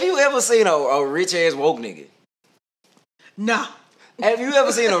 Have you ever seen a rich ass woke nigga? Nah. Have you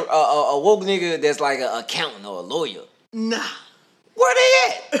ever seen a woke nigga that's like an accountant or a lawyer? Nah. Where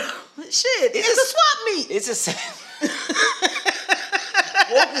they at? Shit, it's a swap meet. It's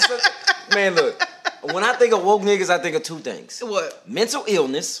a man, look. When I think of woke niggas, I think of 2 things. What? Mental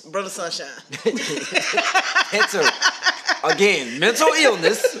illness. Brother Sunshine. Again, mental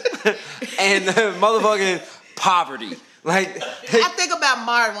illness and motherfucking poverty. Like, I think about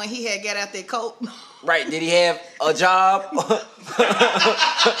Martin when he had got out that coat. Right, did he have a job?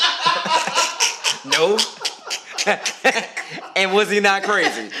 No. And was he not crazy?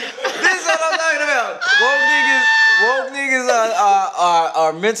 This is what I'm talking about. Woke niggas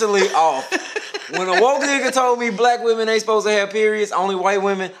are mentally off. When a woke nigga told me black women ain't supposed to have periods, only white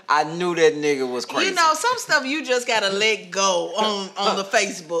women, I knew that nigga was crazy. You know, some stuff you just gotta let go on the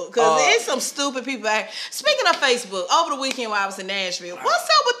Facebook. Because there's some stupid people out here. Speaking of Facebook, over the weekend while I was in Nashville, what's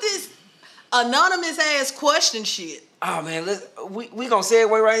up with this anonymous ass question shit? Oh man, we gonna segue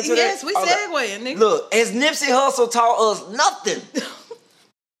right into that? Yes, we segueing, nigga. Look, as Nipsey Hussle taught us nothing.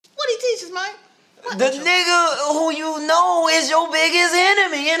 What he teaches, Mike? The nigga who you know is your biggest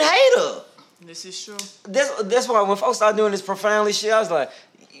enemy and hater. This is true. That's why when folks start doing this profoundly shit, I was like,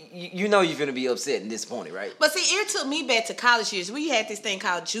 you know you're finna be upset and disappointed, right? But see, it took me back to college years. We had this thing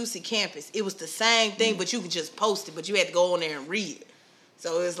called Juicy Campus. It was the same thing, but you could just post it, but you had to go on there and read it.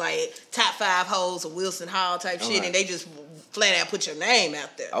 So it was like top 5 hoes of Wilson Hall type shit, and they just flat out put your name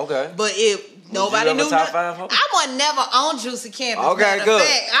out there. Okay. But nobody knew top 5 hoes? I was never on Juicy Campus. Okay, good.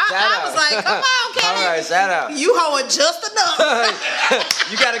 I was like, come on, Kenny. All right, shout out. You hoeing just enough.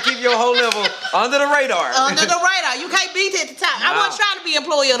 You got to keep your whole level under the radar. Under the radar. You can't beat it at the top. I wasn't trying to be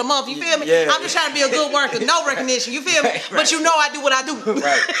employee of the month. You feel me? Yeah. I'm just trying to be a good worker. No recognition. You feel me? Right. But you know I do what I do.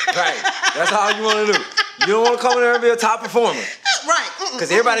 Right. That's all you want to do. You don't want to come in there and be a top performer. Right.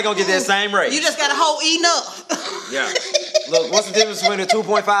 Because everybody going to get that same raise. You just got to hold enough. Yeah. Look, what's the difference between a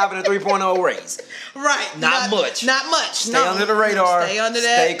 2.5 and a 3.0 raise? Right. Not much. Not much. Stay under the radar. Stay under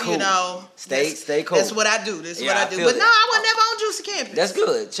that. Stay cool. You know. Stay cool. That's what I do. That's what I do. But no, I was never on Juicy Campus. That's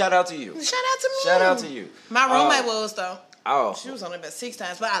good. Shout out to you. Shout out to you. My roommate was, though. Oh. She was on it about 6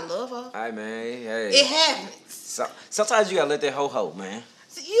 times, but I love her. Hey, man. Hey. It happens. Sometimes you got to let that hoe, man.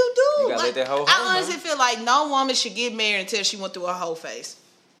 You do. You gotta let that hoe I honestly feel like no woman should get married until she went through a whole phase.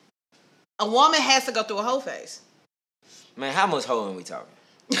 A woman has to go through a whole phase. Man, how much hoeing we talking?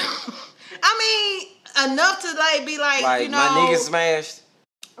 I mean, enough to like be like you know. My niggas smashed.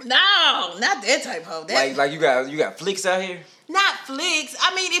 No, not that type of. Like you got flicks out here. Not flicks.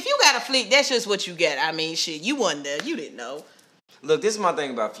 I mean, if you got a flick, that's just what you get. I mean, shit, you wasn't there. You didn't know. Look, this is my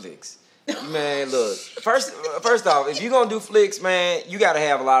thing about flicks. Man, look. First off, if you're gonna do flicks, man, you gotta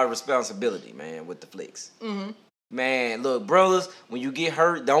have a lot of responsibility, man, with the flicks. Mm-hmm. Man, look, brothers, when you get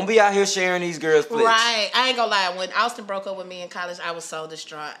hurt, don't be out here sharing these girls' flicks. Right. I ain't gonna lie. When Austin broke up with me in college, I was so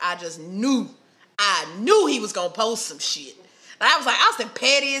distraught. I just knew. I knew he was gonna post some shit. I was like, Austin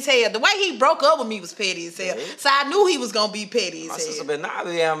petty as hell. The way he broke up with me was petty as hell. So I knew he was gonna be petty as hell. My sister been not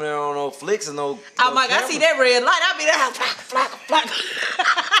be having there on no flicks and no. I'm like, I see that red light. I be there, flock.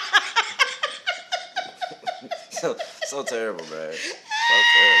 So terrible, man. So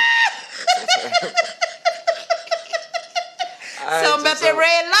terrible. Something about that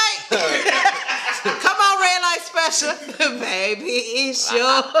red light. Come on, red light special. Baby, it's your...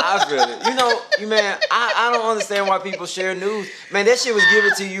 I feel it. You know, man, I don't understand why people share news. Man, that shit was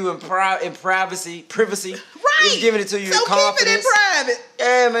given to you in privacy. Right. It's giving it to you so in confidence. Keep it in private.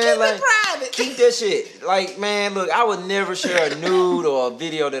 Yeah, man. Keep like, it private. Keep that shit. Like, man, look, I would never share a nude or a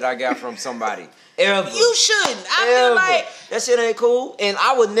video that I got from somebody. Ever. You shouldn't. I feel like... That shit ain't cool. And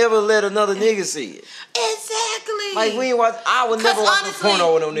I would never let another nigga see it. Exactly. Like, I would never watch a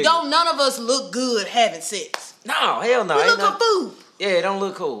porno with no nigga. Don't none of us look good having sex. No, hell no. We look a fool. Yeah, it don't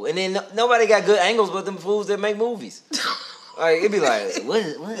look cool. And then nobody got good angles but them fools that make movies. Like, it'd be like,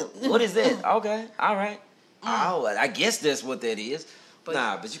 what is that? Okay, all right. Oh, I guess that's what that is. But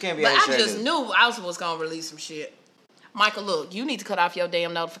you can't be out here. But I just knew I was going to release some shit. Michael, look, you need to cut off your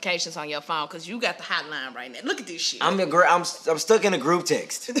damn notifications on your phone because you got the hotline right now. Look at this shit. I'm stuck in a group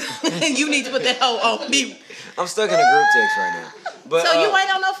text. You need to put that hoe on mute. I'm stuck in a group text right now. But, so you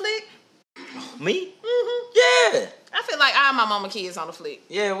ain't on no flick? Me? Mm-hmm. Yeah. I feel like my mama kids on the flick.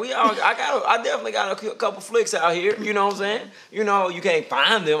 Yeah, I definitely got a couple flicks out here. You know what I'm saying? You know, you can't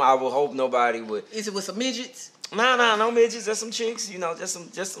find them. I will hope nobody would. Is it with some midgets? No midgets. Just some chicks. You know, just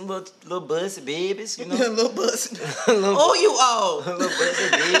some little bussy babies. You know, little bussy. Oh, you old. Little bussy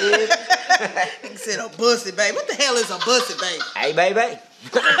baby. He said a bussy baby. What the hell is a bussy baby? Hey, baby.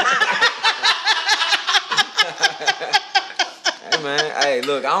 Hey man. Hey,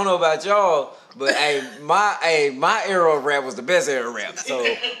 look. I don't know about y'all. But my era of rap was the best era of rap. So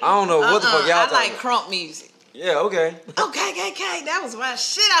I don't know what the fuck y'all talking about. I like crunk music. Yeah, okay. Okay. That was my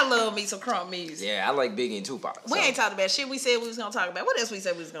shit. I love me some crunk music. Yeah, I like Biggie and Tupac. We ain't talking about shit. We said we was gonna talk about. What else we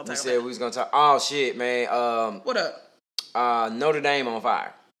said we was gonna talk about? We said we was gonna talk. Oh shit, man. What up? Notre Dame on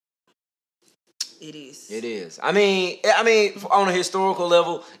fire. It is. It is. I mean, on a historical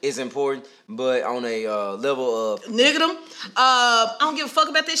level, it's important, but on a level of nigga them, I don't give a fuck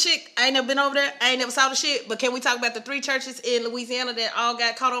about this shit. I ain't never been over there. I ain't never saw the shit. But can we talk about the 3 churches in Louisiana that all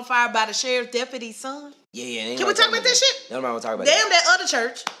got caught on fire by the sheriff's deputy's son? Yeah. Can we talk about that shit? Nobody want to talk about that. Damn that other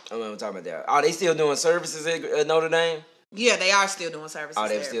church. Nobody want to talk about that. Are they still doing services at Notre Dame? Yeah, they are still doing services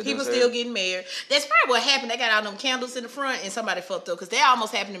there. People still getting married. That's probably what happened. They got all them candles in the front and somebody fucked up because that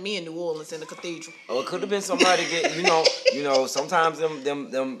almost happened to me in New Orleans in the cathedral. Oh, it could have been somebody you know, sometimes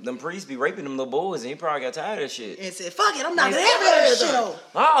them priests be raping them little boys and he probably got tired of that shit. And said, fuck it, I'm not gonna have that shit on.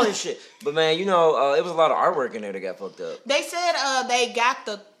 All this shit. But man, you know, it was a lot of artwork in there that got fucked up. They said they got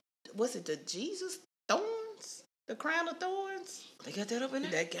the Jesus thorns? The crown of thorns? They got that up in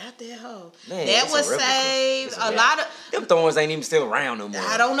there? They got that hoe. Man, that was saved. A lot of them thorns ain't even still around no more.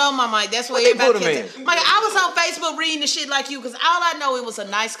 I don't know, my Mike. That's what everybody gets. Mike, I was on Facebook reading the shit like you because all I know it was a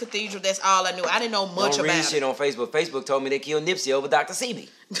nice cathedral. That's all I knew. I didn't know much about it. Don't read shit on Facebook. Facebook told me they killed Nipsey over Dr. CB.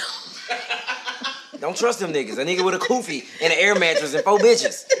 Don't trust them niggas. A nigga with a kufi and an air mattress and 4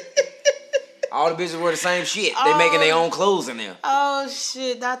 bitches. All the bitches wear the same shit. They making their own clothes in there. Oh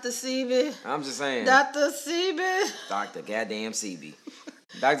shit, Dr. CB. I'm just saying. Dr. CB. Dr. Goddamn CB.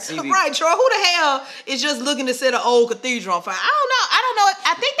 Dr. CB. Right, Troy. Who the hell is just looking to set an old cathedral on fire? I don't know.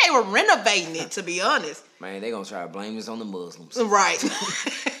 I think they were renovating it, to be honest. Man, they gonna try to blame this on the Muslims. Right.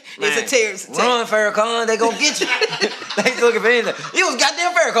 It's a terrorist attack. Run, Farrakhan. They gonna get you. They looking for anything. He was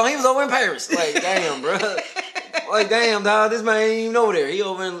goddamn Farrakhan. He was over in Paris. Like, damn, bro. Like, damn, dog, this man ain't even over there. He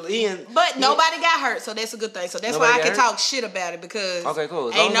over in... But nobody got hurt, so that's a good thing. So that's why I can talk shit about it, because okay,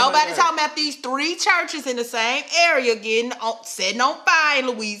 cool. Ain't nobody talking about these 3 churches in the same area setting on fire in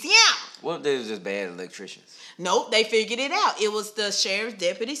Louisiana. What if they was just bad electricians? Nope, they figured it out. It was the sheriff's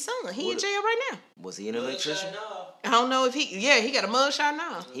deputy's son. He in jail right now. Was he an electrician? I don't know if he got a mugshot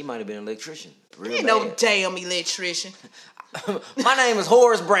now. He might have been an electrician. He ain't no damn electrician. My name is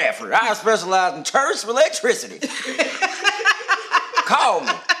Horace Bradford. I specialize in church electricity. Call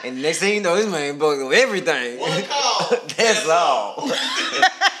me. And next thing you know, this man booked everything. One call. That's all.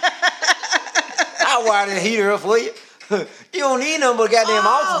 I'll wire the heater up for you. You don't need nothing but a goddamn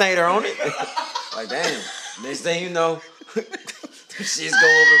alternator on it. Like, damn. Next thing you know, shit's go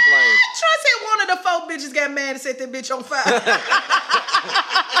over in flames. Troy said one of the 4 bitches got mad and set that bitch on fire.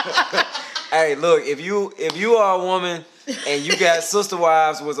 Hey, look, if you are a woman and you got sister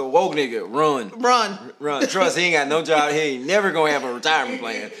wives with a woke nigga, run. Trust, he ain't got no job. He ain't never gonna have a retirement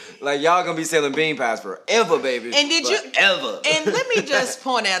plan. Like, y'all gonna be selling bean pies forever, baby. And forever. And let me just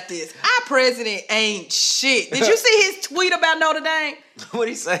point out this: our president ain't shit. Did you see his tweet about Notre Dame? What'd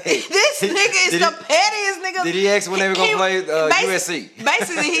he say? This nigga is the pettiest nigga. Did he ask when they were gonna play USC?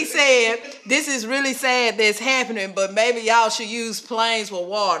 Basically, he said, "This is really sad that's happening, but maybe y'all should use planes with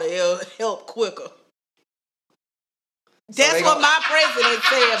water. It'll help quicker." That's what my president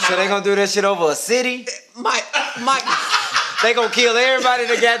said. So they gonna do that shit over a city? Mike. They gonna kill everybody in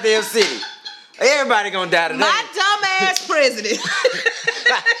the goddamn city. Everybody gonna die today. My dumb ass president.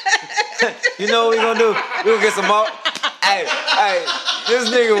 You know what we gonna do? We gonna get some more. Hey, this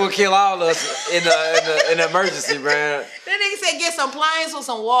nigga will kill all of us in the emergency, man. That nigga said get some planes with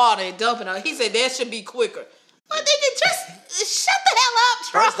some water and dump it out. He said that should be quicker. But nigga, just shut the hell up,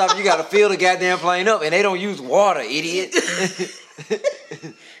 Trump. First off, you gotta fill the goddamn plane up, and they don't use water, idiot. He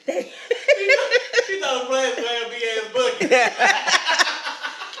thought the plane was a big ass bucket.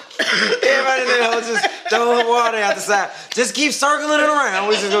 Everybody in there just throwing water out the side. Just keep circling it around.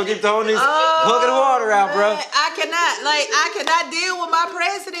 We just gonna keep throwing this bucket of water out, bro. I cannot deal with my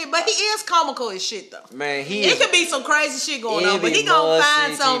president, but he is comical as shit though. Man, it could be some crazy shit going on, but he gonna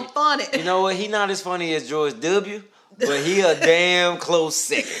find something funny. You know what? He not as funny as George W, but he a damn close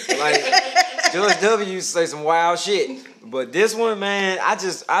second. Like George W used to say some wild shit, but this one, man, I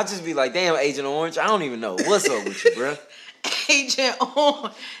just be like, damn, Agent Orange, I don't even know what's up with you, bro. Agent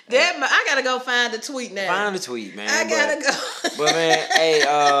Orange. I gotta go find the tweet now. Find the tweet, man. I gotta go. But man, hey,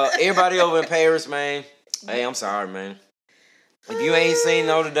 everybody over in Paris, man. Hey, I'm sorry, man. If you ain't seen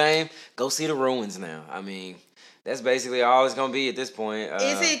Notre Dame, go see the ruins now. I mean, that's basically all it's gonna be at this point.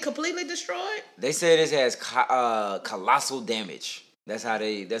 Is it completely destroyed? They said it has colossal damage. That's how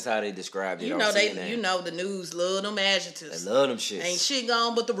they described it. You know the news love them adjectives. They love them shits. Ain't shit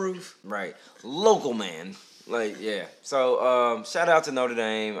gone but the roof. Right, local man. Like, yeah. So shout out to Notre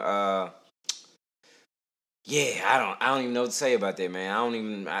Dame. Yeah, I don't even know what to say about that,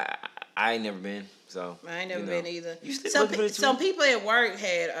 man. I ain't never been. So I ain't never been either. You still some people at work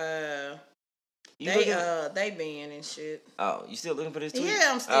had they been and shit. Oh, you still looking for this tweet? Yeah,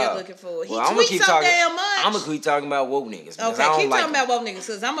 I'm still looking for it. He well, tweets so damn much. I'm gonna keep talking about woke niggas. Okay, keep talking about woke niggas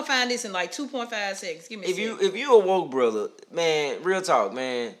because I'm gonna find this in like 2.5 seconds. Give me a second. If you a woke brother, man, real talk,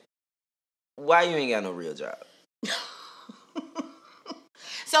 man, why you ain't got no real job?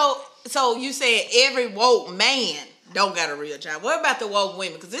 So you said every woke man don't got a real job. What about the woke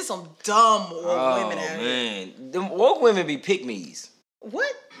women? Because there's some dumb woke women out here. The woke women be pick-me's.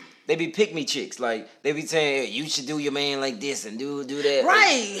 What? They be pick-me chicks. Like, they be saying, you should do your man like this and do that.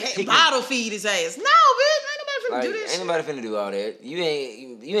 Right. Like, bottle feed his ass. No, bitch. Ain't nobody finna do this. Ain't nobody finna do all that.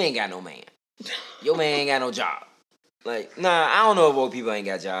 You ain't got no man. Your man ain't got no job. Like, nah, I don't know if woke people ain't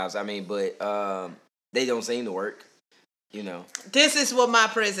got jobs. I mean, but they don't seem to work. You know. This is what my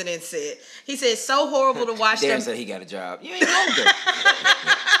president said. He said, so horrible to watch Darren them. said he got a job. You ain't wrong though.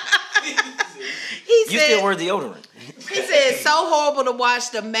 You still wear deodorant. He said, so horrible to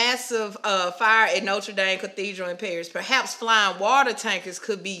watch the massive fire at Notre Dame Cathedral in Paris. Perhaps flying water tankers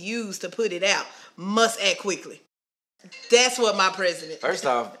could be used to put it out. Must act quickly. That's what my president. First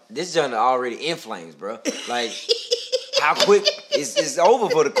off, this joint already in flames, bro. Like, how quick? It's over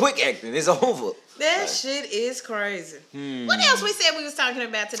for the quick acting. It's over. That shit is crazy. What else we said we was talking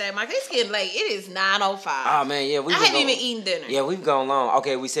about today, Mike? It's getting late. It is 9:05. Oh, man, yeah. I haven't even eaten dinner. Yeah, we've gone long.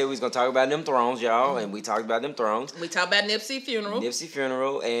 Okay, we said we was going to talk about them thrones, y'all, and we talked about them thrones. We talked about Nipsey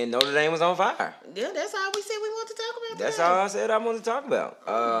Funeral. And Notre Dame was on fire. Yeah, that's all we said we wanted to talk about That's all I said I wanted to talk about.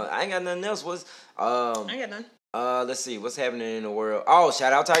 I ain't got nothing else. I ain't got nothing. Let's see what's happening in the world. Oh,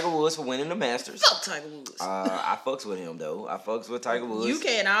 shout out Tiger Woods for winning the Masters. Fuck Tiger Woods. I fucks with him though. I fucks with Tiger Woods. You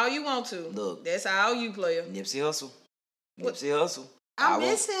can all you want to. Look, that's all you player. Nipsey Hussle. I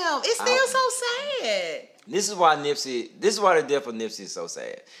miss him. It's still so sad. This is why the death of Nipsey is so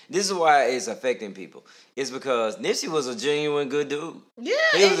sad. This is why it's affecting people. It's because Nipsey was a genuine good dude. Yeah,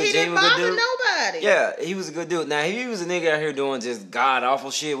 he didn't bother nobody. Yeah, he was a good dude. Now, if he was a nigga out here doing just god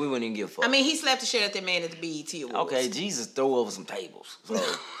awful shit, we wouldn't even give a fuck. I mean, he slapped the shit out that man at the BET Awards. Okay, Jesus throw over some tables. So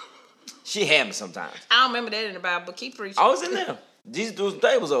she had me sometimes. I don't remember that in the Bible, but keep preaching. I was in there. Jesus threw some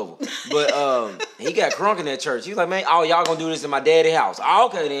tables over. But he got crunk in that church. He was like, man, oh, y'all gonna do this in my daddy's house. Oh,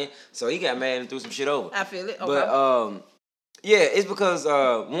 okay then. So he got mad and threw some shit over. I feel it. Okay. But yeah, it's because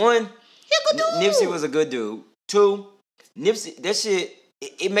one, He a good dude. Nipsey was a good dude. 2, Nipsey, that shit,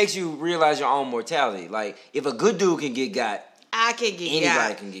 it makes you realize your own mortality. Like, if a good dude can get got, I can get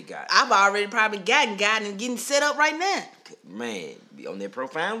anybody got. can get got. I've already probably gotten got and getting set up right now. Man, be on that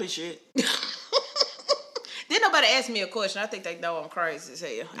profoundly shit. Didn't nobody ask me a question. I think they know I'm crazy as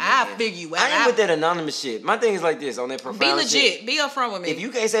hell. I'll figure you out. I ain't with that anonymous shit. My thing is like this, on that profoundly shit. Be legit. Be upfront with me. If you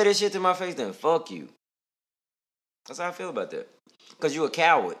can't say that shit to my face, then fuck you. That's how I feel about that. Because you a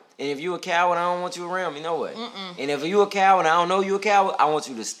coward. And if you a coward, I don't want you around me, no way. And if you a coward and I don't know you a coward, I want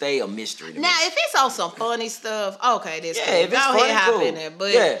you to stay a mystery to me. Now, if it's on some funny stuff, okay, this cool. if it's funny, hop cool. in there.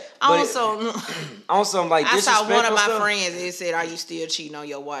 But on some like I saw one of my stuff. friends, it said, "Are you still cheating on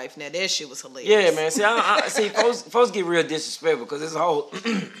your wife?" Now, that shit was hilarious. Yeah, man. See, folks get real disrespectful because it's a whole...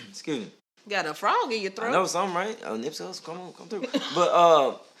 excuse me. Got a frog in your throat. I know something, right? Oh, Nipsey, come through.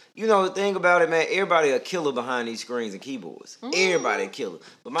 But, you know, the thing about it, man, everybody a killer behind these screens and keyboards. Everybody a killer.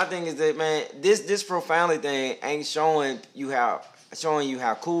 But my thing is that, man, this profoundly thing ain't showing you how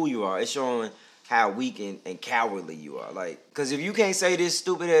cool you are. It's showing how weak and cowardly you are. Like, because if you can't say this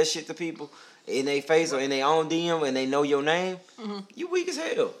stupid ass shit to people in their face or in their own DM and they know your name, you weak as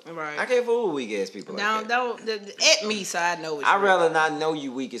hell. Right. I can't fool with weak ass people like that. At me, so I know it's I'd rather not know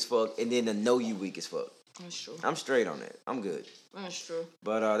you weak as fuck and then to know you weak as fuck. That's true. I'm straight on that. I'm good. That's true.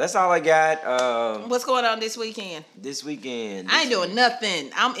 But that's all I got. What's going on this weekend? I ain't doing nothing.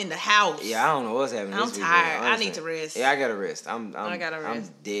 I'm in the house. Yeah, I don't know what's happening. I'm this tired. weekend, I need to rest. Yeah, I gotta rest. I gotta rest.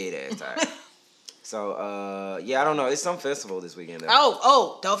 I'm dead ass tired. So yeah, I don't know. It's some festival this weekend though.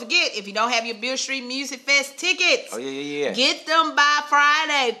 Oh, don't forget, if you don't have your Beale Street Music Fest tickets, Oh yeah. get them by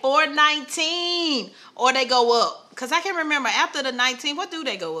Friday, $4.19, or they go up. Because I can't remember, after the 19th, what do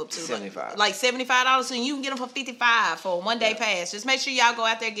they go up to? $75. Like $75, and you can get them for $55 for a one-day pass. Just make sure y'all go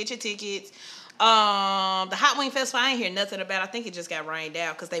out there, get your tickets. The Hot Wing Festival, I ain't hear nothing about. I think it just got rained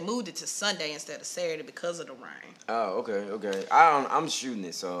out because they moved it to Sunday instead of Saturday because of the rain. Oh, okay. I'm shooting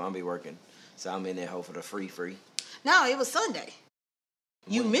it, so I'll be working. So I'm in there hoping for the free. No, it was Sunday.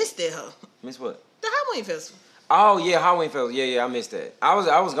 You missed it, huh? Miss what? The Hot Wing Festival. Oh yeah, Halloween Festival. Yeah, I missed that. I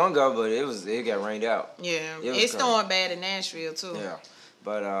was gonna go, but it got rained out. Yeah, it's storming bad in Nashville too. Yeah,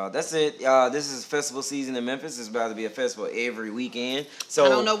 but that's it. This is festival season in Memphis. It's about to be a festival every weekend. So I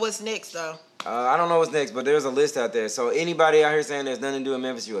don't know what's next though. I don't know what's next, but there's a list out there. So anybody out here saying there's nothing to do in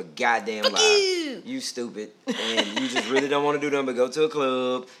Memphis, you a goddamn liar. You stupid, and you just really don't want to do nothing but go to a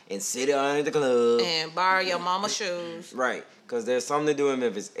club and sit down at the club and borrow your mama's shoes. Right. Because there's something to do in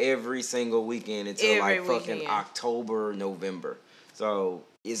Memphis every single weekend until fucking October, November. So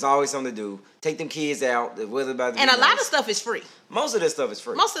it's always something to do. Take them kids out. The weather about to be and a lot nice. of stuff is free. Most of this stuff is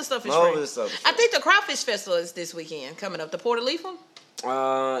free. Most of the stuff is free. I think the Crawfish Festival is this weekend coming up. The Port of Leaf one?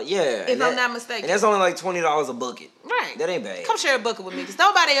 Yeah. If I'm not mistaken. And that's only like $20 a bucket. Right. That ain't bad. Come share a bucket with me because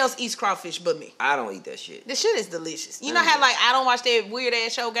nobody else eats crawfish but me. I don't eat that shit. The shit is delicious. You know how like I don't watch that weird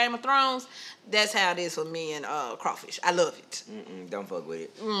ass show Game of Thrones? That's how it is for me and crawfish. I love it. Don't fuck with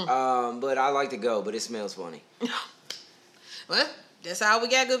it. But I like to go, but it smells funny. Well, that's all we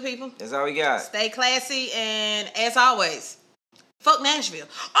got, good people. That's all we got. Stay classy and as always, fuck Nashville.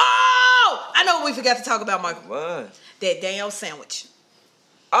 Oh! I know what we forgot to talk about, Michael. What? That damn sandwich.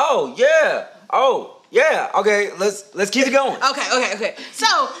 Oh, yeah. Okay, let's keep it going. Okay.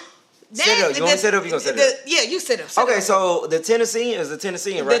 So set up. You want to set up? You gonna set up? Yeah, you set up. Okay, so the Tennessean, right?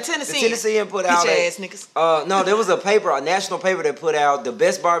 The Tennessean put out ass niggas. No, there was a national paper that put out the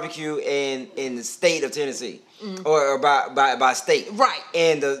best barbecue in the state of Tennessee, or by state. Right.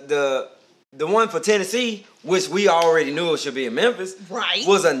 And the one for Tennessee, which we already knew it should be in Memphis, right,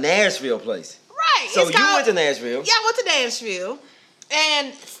 was a Nashville place. Right. So you went to Nashville. Yeah, I went to Nashville,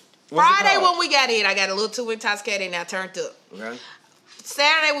 and Friday when we got in, I got a little too intoxicated and I turned up. Okay.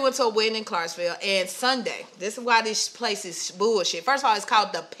 Saturday we went to a wedding in Clarksville, and Sunday, this is why this place is bullshit. First of all, it's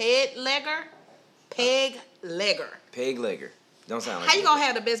called the Peg Legger. Don't sound like how you gonna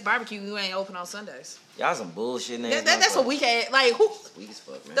have the best barbecue when you ain't open on Sundays? Y'all some bullshit names. That's a weak ass. Like who? Weak as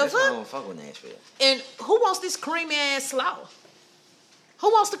fuck, man. The That's why I fuck? don't fuck with Nashville. And who wants this creamy ass slaw? Who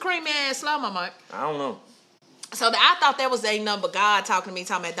wants the creamy ass slaw, my Mike? I don't know. So I thought that was ain't nothing but God talking to me,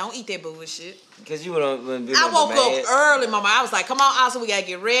 talking about don't eat that bullshit. Because you would have been I woke up early, mama. I was like, come on, Austin, we gotta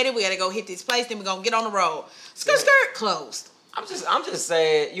get ready. We gotta go hit this place, then we gonna get on the road. Skirt, closed. I'm just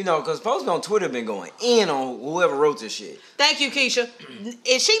saying, because folks on Twitter been going in on whoever wrote this shit. Thank you, Keisha.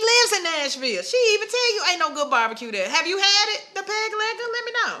 And she lives in Nashville. She even tell you ain't no good barbecue there. Have you had it, the Peg Legger? Let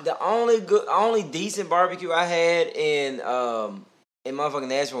me know. The only decent barbecue I had in in motherfucking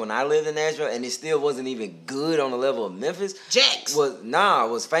Nashville when I lived in Nashville, and it still wasn't even good on the level of Memphis. Jack's. It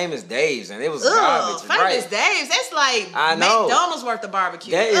was Famous Dave's, and it was garbage. Famous Dave's. That's like I know. McDonald's worth of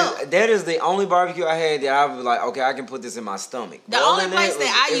barbecue. That is the only barbecue I had that I was like, okay, I can put this in my stomach. The only place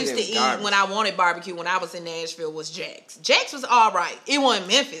that I used to eat when I wanted barbecue when I was in Nashville was Jack's. Jack's was all right. It wasn't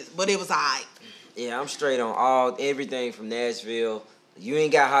Memphis, but it was all right. Yeah, I'm straight on everything from Nashville. You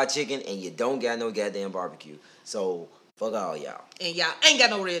ain't got hot chicken, and you don't got no goddamn barbecue. So fuck all y'all. And y'all ain't got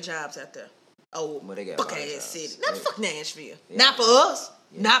no real jobs out there. Oh, but they got fuck ass city. Not fuck Nashville. Yeah. Not for us.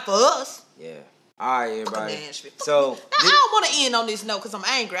 Yeah. Not for us. Yeah. All right, everybody. Fuck Nashville. So I don't want to end on this note because I'm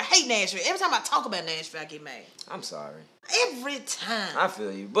angry. I hate Nashville. Every time I talk about Nashville, I get mad. I'm sorry. Every time. I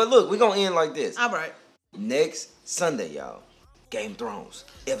feel you. But look, we're going to end like this. All right. Next Sunday, y'all. Game of Thrones,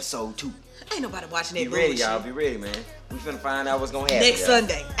 episode 2. Ain't nobody watching that. Be ready, y'all. Be ready, man. We finna find out what's gonna happen. Next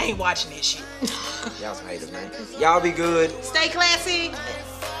Sunday. I ain't watching that shit. Y'all some haters, man. Y'all be good. Stay classy.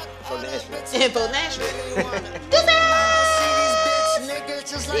 For Nashville. And for Nashville.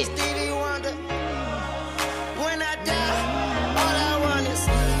 Just like Stevie Wonder. When I die, all I want is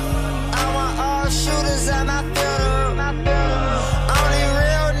I want all shooters at my funeral. Only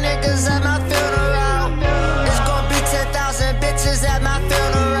real niggas at my funeral. It's gonna be 10,000 bitches at my funeral.